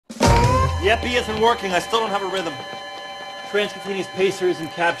The epi isn't working. I still don't have a rhythm. Transcutaneous pacer isn't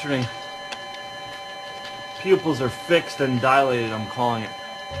capturing. Pupils are fixed and dilated, I'm calling it.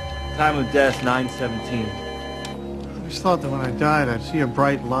 Time of death, 9:17. I always thought that when I died, I'd see a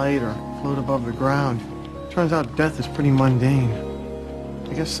bright light or float above the ground. Turns out death is pretty mundane.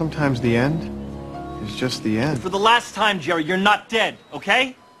 I guess sometimes the end is just the end. For the last time, Jerry, you're not dead,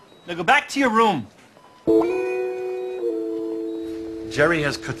 okay? Now go back to your room. Jerry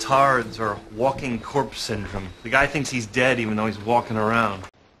has Cotard's, or walking corpse syndrome. The guy thinks he's dead even though he's walking around.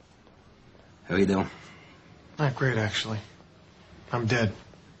 How you doing? Not great, actually. I'm dead.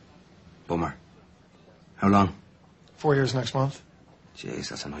 Bummer. How long? 4 years next month. Jeez,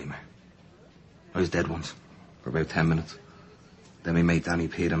 that's a nightmare. I was dead once, for about 10 minutes. Then my mate Danny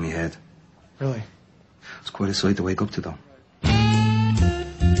peed on my head. Really? It's quite a sight to wake up to, though.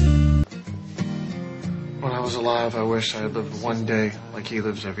 When I was alive, I wished I had lived one day like he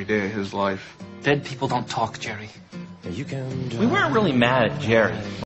lives every day of his life. Dead people don't talk, Jerry. You can We weren't really mad at Jerry.